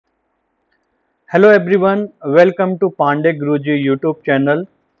Hello everyone, welcome to Pandey Guruji YouTube channel.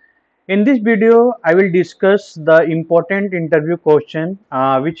 In this video, I will discuss the important interview question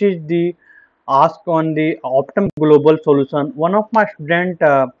which is the ask on the Optum Global Solution. One of my student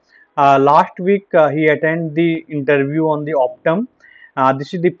last week he attended the interview on the Optum.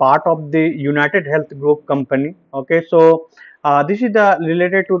 This is the part of the United Health Group company. Okay, so this is the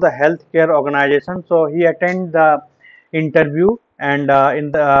related to the healthcare organization. So he attended the interview and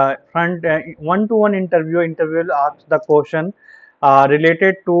in the front one-to-one interview asks the question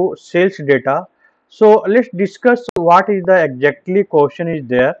related to sales data. So let's discuss what is the exactly question is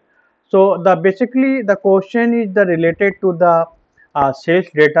there. So the basically the question is the related to the sales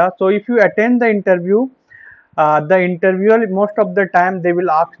data. So if you attend the interview, the interviewer most of the time they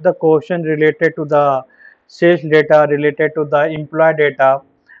will ask the question related to the sales data, related to the employee data.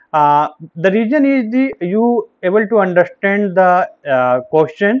 The reason is the you able to understand the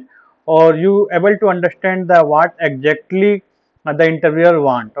question, or you able to understand the what exactly the interviewer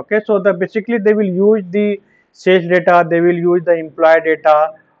want. Okay, so the basically they will use the sales data, they will use the employee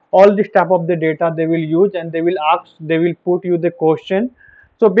data, all this type of the data they will use, and they will ask, they will put you the question.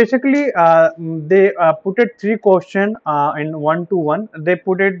 So basically, they put it three question in one-to-one. They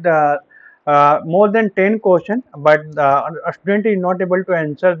put it more than 10 question, but a student is not able to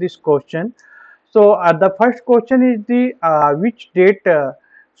answer this question. So the first question is the which date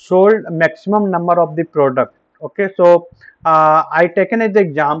sold maximum number of the product. Okay, so I taken as the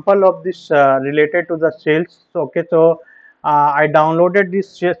example of this related to the sales. Okay, so I downloaded this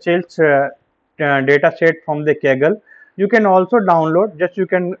sales data set from the Kaggle. You can also download, just you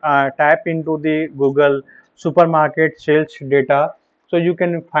can type into the Google supermarket sales data, so you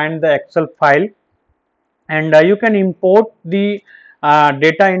can find the Excel file, and you can import the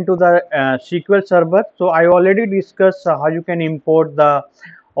data into the SQL Server. So I already discussed how you can import the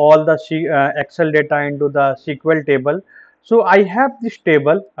all the Excel data into the SQL table. So I have this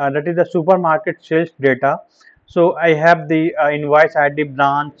table that is the supermarket sales data. So I have the invoice ID,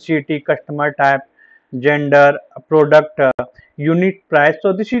 branch, city, customer type, gender, product, unit price.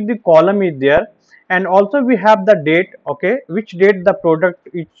 So this is the column is there, and also we have the date. Okay, which date the product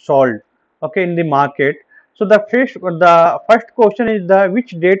is sold. Okay, in the market. So the first question is the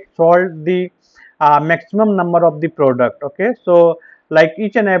which date sold the maximum number of the product. Okay, so like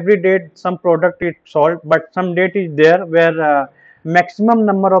each and every date some product is sold, but some date is there where maximum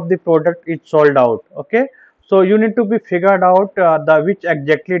number of the product is sold out. Okay, so you need to be figured out the which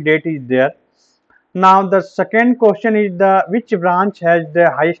exactly date is there. Now the second question is the which branch has the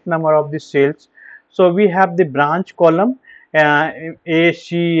highest number of the sales. So we have the branch column, A,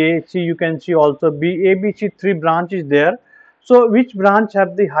 C, you can see also B, A, B, C, three branches there. So which branch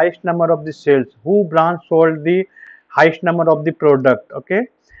have the highest number of the sales? Who branch sold the highest number of the product? Okay.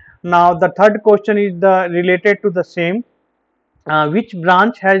 Now the third question is the related to the same. Which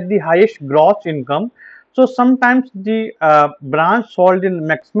branch has the highest gross income? So sometimes the branch sold in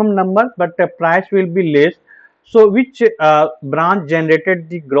maximum number, but the price will be less. So which branch generated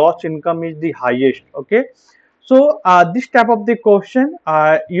the gross income is the highest? Okay, so this type of the question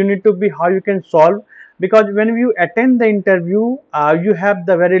you need to be how you can solve, because when you attend the interview you have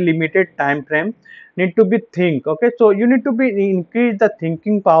the very limited time frame, need to be think. Okay, so you need to be increase the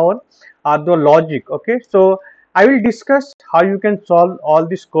thinking power, the logic. Okay, so I will discuss how you can solve all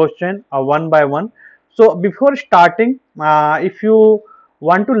this question one by one. So before starting, if you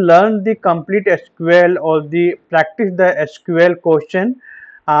want to learn the complete SQL or the practice the SQL question,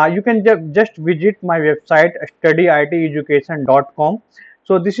 you can just visit my website studyiteducation.com.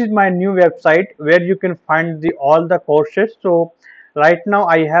 So this is my new website where you can find the all the courses. So right now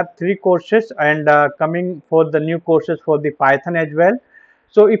I have three courses, and coming for the new courses for the Python as well.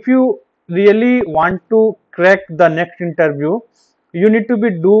 So if you really want to crack the next interview, you need to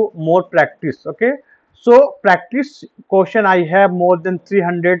be do more practice. Okay, so practice question I have more than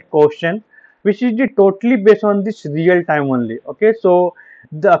 300 question, which is the totally based on this real time only. Okay, so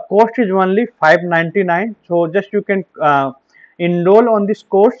the cost is only 599. So just you can enroll on this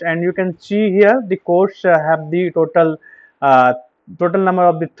course, and you can see here the course have the uh, total number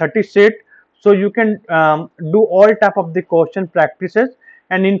of the 30 set. So you can do all type of the question practices,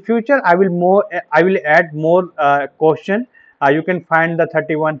 and in future I will add more question. You can find the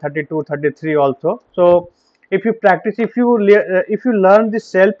 31, 32, 33 also. So if you practice, if you learn the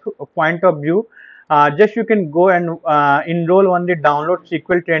self point of view, just you can go and enroll on the download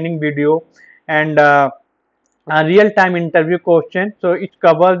SQL training video, and real-time interview question. So it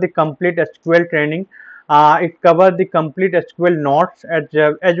covers the complete SQL training. It covers the complete SQL notes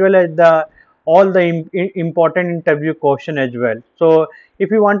as well as the all the important interview question as well. So if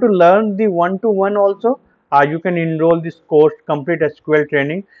you want to learn the one-to-one also, you can enroll this course, complete SQL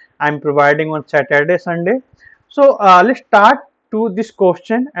training. I'm providing on Saturday, Sunday. So let's start to this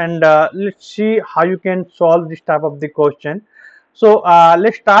question, and let's see how you can solve this type of the question. So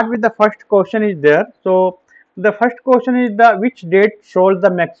let's start with the first question is there. So the first question is the which date shows the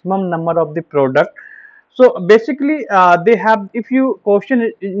maximum number of the product. So basically they have, if you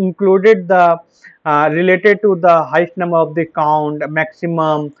question included the related to the highest number of the count,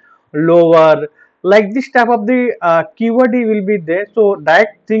 maximum, lower, like this type of the keyword will be there. So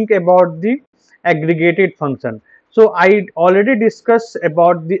direct think about the aggregated function. So I already discussed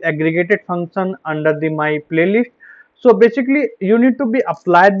about the aggregated function under the my playlist. So basically you need to be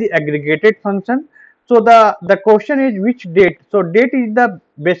applied the aggregated function. So the question is which date. So date is the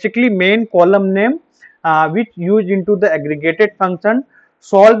basically main column name which used into the aggregated function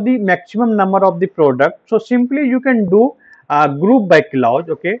solve the maximum number of the product. So simply you can do group by clause,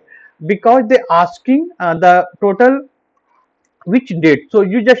 okay, because they asking the total which date. So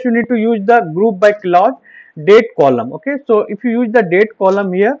you need to use the group by clause date column, okay. So if you use the date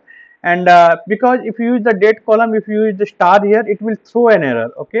column here, and because if you use the date column, if you use the star here, it will throw an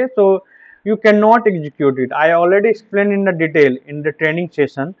error, okay. So you cannot execute it. I already explained in the detail in the training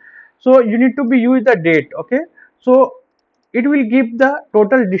session. So you need to be use the date, okay. So it will give the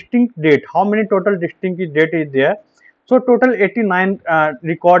total distinct date, how many total distinct date is there. So total 89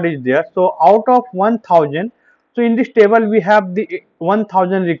 record is there. So out of 1000, so in this table we have the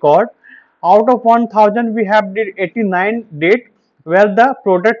 1000 record. Out of 1000 we have the 89 date where the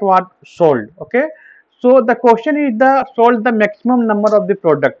product was sold, okay. So the question is the sold the maximum number of the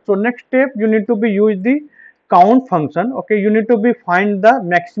product. So next step you need to be use the count function, okay. You need to be find the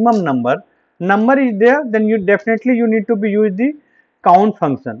maximum number is there, then you definitely you need to be use the count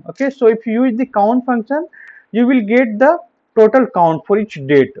function, okay. So if you use the count function, you will get the total count for each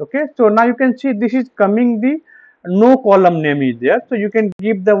date, okay. So now you can see this is coming the no column name is there. So you can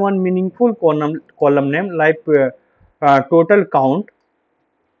give the one meaningful column name like total count,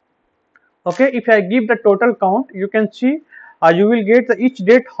 okay. If I give the total count, you can see you will get the each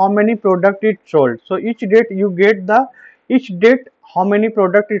date how many product it sold. So each date you get the each date how many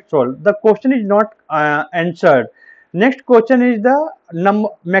product it sold. The question is not answered. Next question is the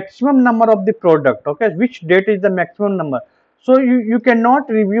maximum number of the product, okay. Which date is the maximum number. So you cannot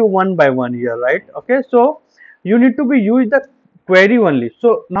review one by one here, right, okay. So you need to be use the query only.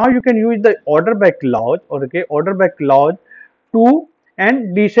 So now you can use the order by clause, or okay, order by clause 2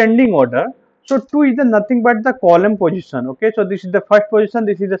 and descending order. So 2 is the nothing but the column position, okay. So this is the first position,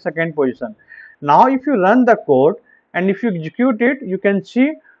 this is the second position. Now if you run the code and if you execute it, you can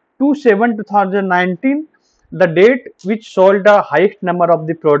see 2/7/2019 the date which sold the highest number of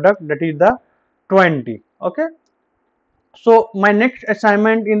the product, that is the 20, okay. So my next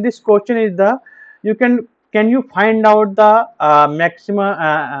assignment in this question is the you can you find out the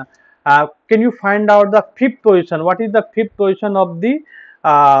maximum can you find out the fifth position. What is the fifth position of the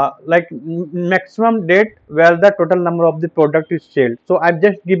like maximum date where the total number of the product is sold. So I've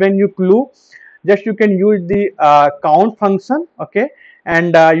just given you clue. Just you can use the count function, okay,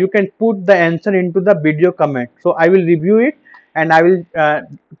 and you can put the answer into the video comment. So I will review it and I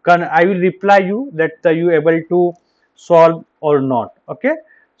will reply you that you able to solve or not, okay.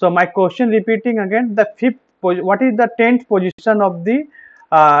 So my question repeating again, the fifth what is the 10th position of the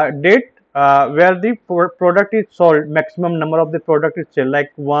date where the product is sold, maximum number of the product is sold,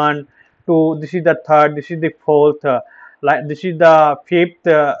 like 1 2, this is the third, this is the fourth, like this is the fifth,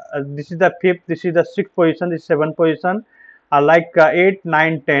 this is the fifth, this is the sixth position, this is seventh position, like 8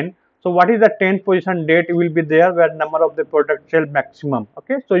 9 10. So what is the 10th position date will be there where number of the product sell maximum,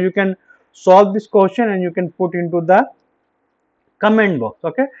 okay. So you can solve this question and you can put into the comment box,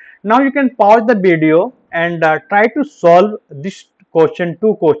 okay. Now you can pause the video and try to solve this question,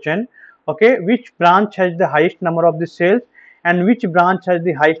 two question, okay. Which branch has the highest number of the sales and which branch has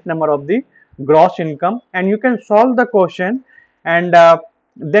the highest number of the gross income, and you can solve the question and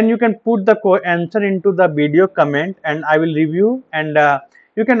then you can put the answer into the video comment and I will review, and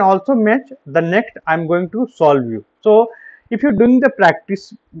you can also match the next I'm going to solve you. So if you're doing the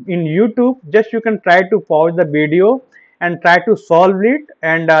practice in YouTube, just you can try to pause the video and try to solve it,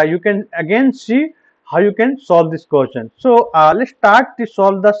 and you can again see how you can solve this question. So let's start to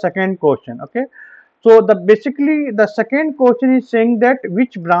solve the second question, okay. So the basically the second question is saying that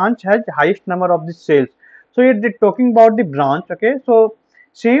which branch has highest number of the sales. So here they're talking about the branch, okay. So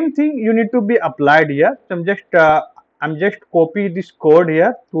same thing you need to be applied here. So I'm just copy this code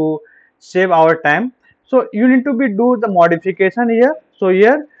here to save our time. So you need to be do the modification here. So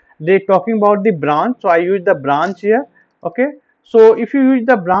here they talking about the branch, so I use the branch here. Okay, so if you use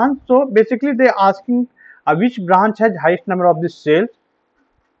the branch, so basically they asking which branch has highest number of the sales.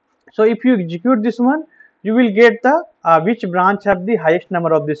 So if you execute this one, you will get the which branch have the highest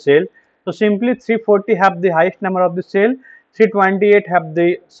number of the sale. So simply 340 have the highest number of the sale, 328 have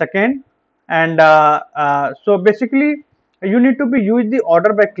the second, and so basically you need to be use the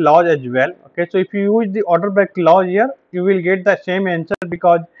order by clause as well. Okay, so if you use the order by clause here, you will get the same answer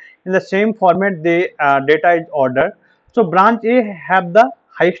because in the same format the data is ordered. So branch A have the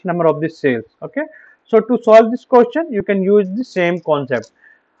highest number of the sales. Okay, so to solve this question, you can use the same concept.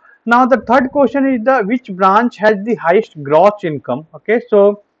 Now the third question is the which branch has the highest gross income. Okay,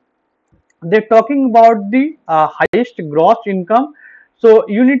 so they're talking about the highest gross income. So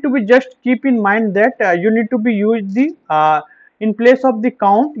you need to be just keep in mind that you need to be use the in place of the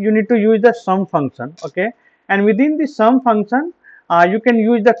count, you need to use the sum function. Okay, and within the sum function you can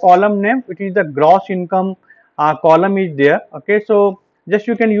use the column name, which is the gross income column is there. Okay, so just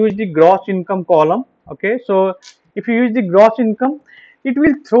you can use the gross income column. Okay, so if you use the gross income, it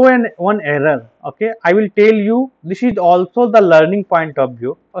will throw an one error. Okay, I will tell you, this is also the learning point of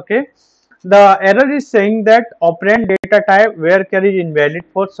view. Okay, the error is saying that operand data type where is invalid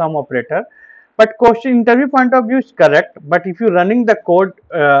for some operator, but question interview point of view is correct. But if you running the code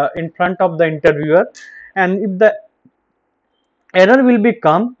in front of the interviewer, and if the error will be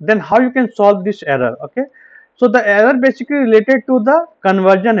come, then how you can solve this error? Okay, so the error basically related to the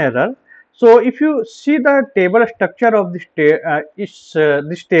conversion error. So if you see the table structure of this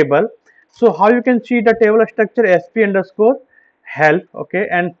table, so how you can see the table structure sp underscore help. Okay,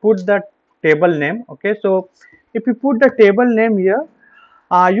 and put the table name. Okay, so if you put the table name here,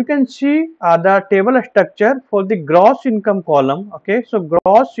 you can see the table structure for the gross income column. Okay, so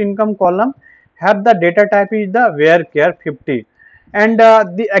gross income column have the data type is the varchar 50, and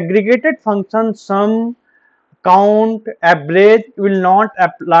the aggregated function sum, count, average will not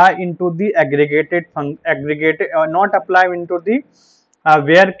apply into the aggregated not apply into the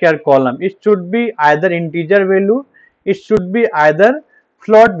varchar column. It should be either integer value, it should be either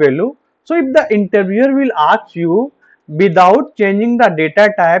float value. So if the interviewer will ask you without changing the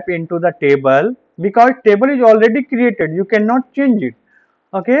data type into the table, because table is already created, you cannot change it.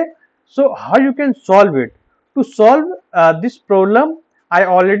 Okay, so how you can solve it? To solve this problem, I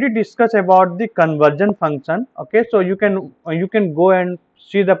already discussed about the conversion function. Okay, so you can go and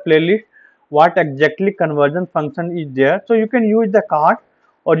see the playlist what exactly conversion function is there. So you can use the cast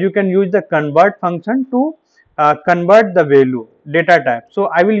or you can use the convert function to convert the value data type. So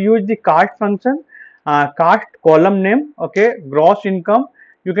I will use the cast function, cast column name. Okay, gross income,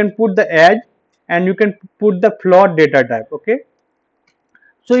 you can put the edge and you can put the float data type. Okay,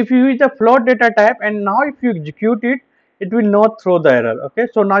 so if you use the float data type, and now if you execute it, it will not throw the error. Okay,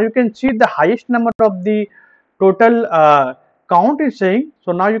 so now you can see the highest number of the total count is saying.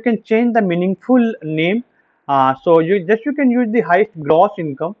 So now you can change the meaningful name. So you can use the highest gross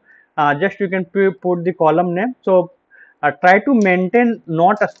income. Just you can put the column name. So try to maintain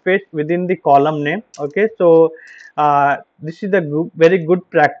not a space within the column name. Okay, so this is the very good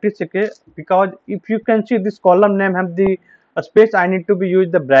practice. Okay, because if you can see this column name have the space, I need to be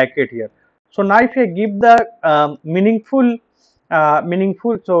use the bracket here. So now if I give the meaningful,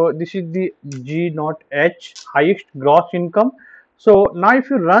 so this is the G not H, highest gross income. So now if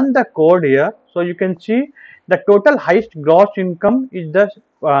you run the code here, so you can see the total highest gross income is the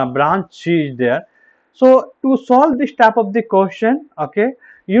branch C is there. So to solve this type of the question, okay,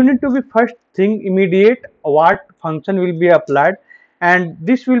 you need to be first think immediate what function will be applied, and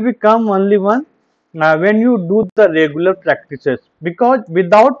this will become only one when you do the regular practices, because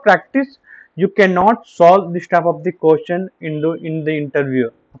without practice you cannot solve this type of the question in the interview.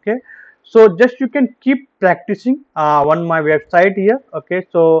 Okay, so just you can keep practicing on my website here. Okay,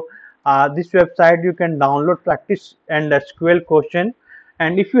 so this website you can download practice and SQL question,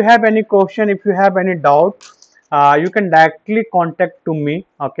 and if you have any question, if you have any doubt, you can directly contact to me.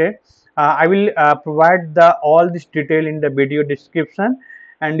 Okay, I will provide the all this detail in the video description,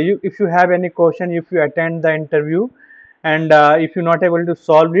 and if you have any question, if you attend the interview, and if you're not able to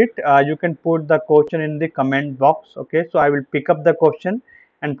solve it, you can put the question in the comment box. Okay, so I will pick up the question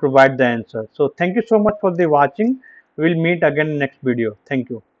and provide the answer. So thank you so much for the watching. We'll meet again in next video. Thank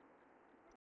you.